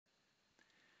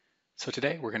So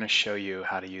today we're going to show you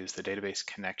how to use the Database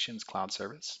Connections cloud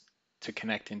service to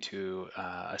connect into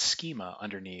a schema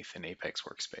underneath an Apex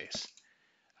workspace.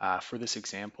 For this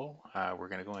example, we're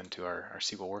going to go into our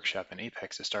SQL workshop in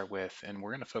Apex to start with, and we're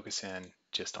going to focus in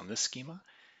just on this schema,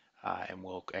 and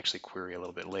we'll actually query a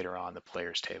little bit later on the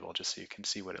players table just so you can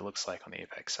see what it looks like on the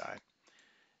Apex side.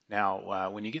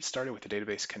 Now, when you get started with the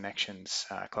Database Connections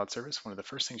cloud service, one of the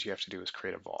first things you have to do is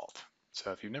create a vault.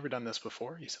 So if you've never done this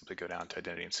before, you simply go down to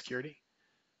Identity and Security,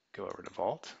 go over to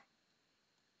Vault,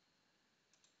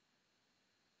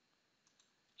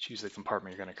 choose the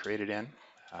compartment you're going to create it in.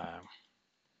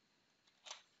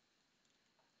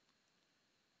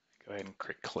 Go ahead and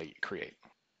click Create.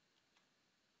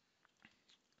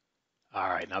 All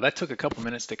right, now that took a couple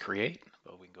minutes to create,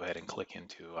 but we can go ahead and click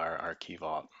into our key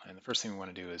vault. And the first thing we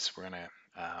want to do is we're going to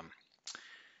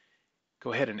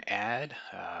go ahead and add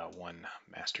one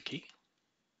master key.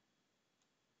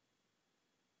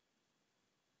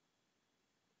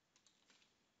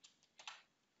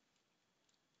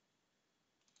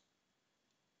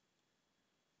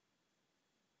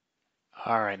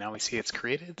 All right, now we see it's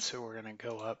created, so we're going to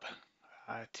go up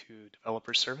to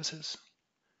Developer Services,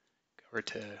 go over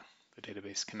to the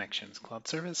Database Connections Cloud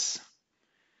Service,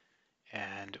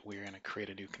 and we're going to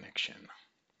create a new connection.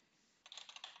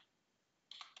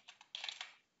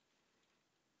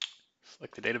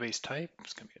 Select the database type,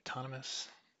 it's going to be autonomous.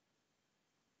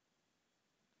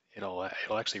 It'll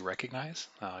actually recognize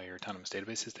your autonomous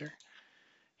database is there.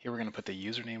 Here we're going to put the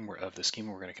username of the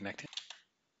schema we're going to connect in.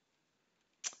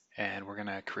 And we're going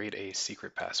to create a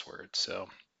secret password. So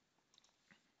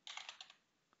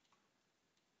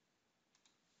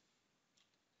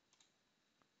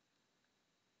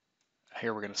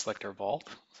here we're going to select our vault.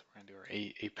 So we're going to do our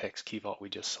Apex key vault we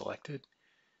just selected.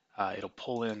 It'll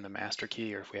pull in the master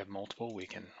key, or if we have multiple, we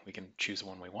can choose the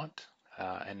one we want.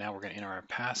 And now we're going to enter our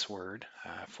password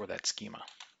for that schema.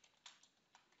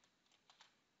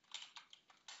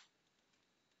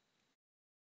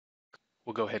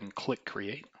 We'll go ahead and click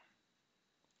Create.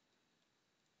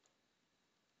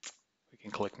 We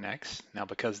can click Next. Now,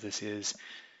 because this is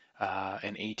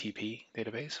an ATP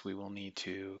database, we will need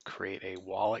to create a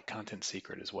wallet content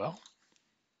secret as well.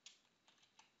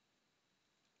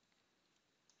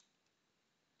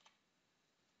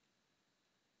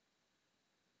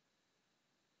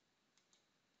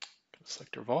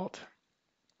 Select our vault.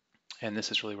 And this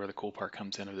is really where the cool part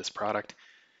comes in of this product.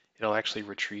 It'll actually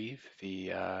retrieve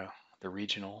the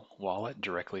regional wallet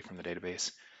directly from the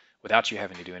database without you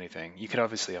having to do anything. You could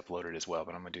obviously upload it as well,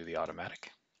 but I'm going to do the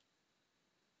automatic.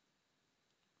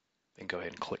 Then go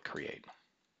ahead and click Create.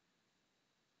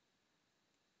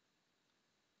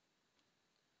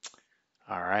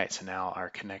 All right, so now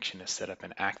our connection is set up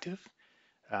and active.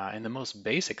 And the most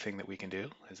basic thing that we can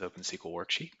do is open SQL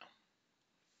Worksheet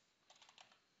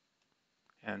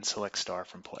and select star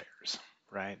from players,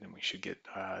 right? And we should get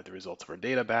the results of our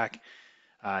data back,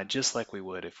 just like we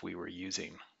would if we were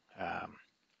using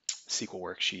SQL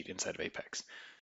Worksheet inside of Apex.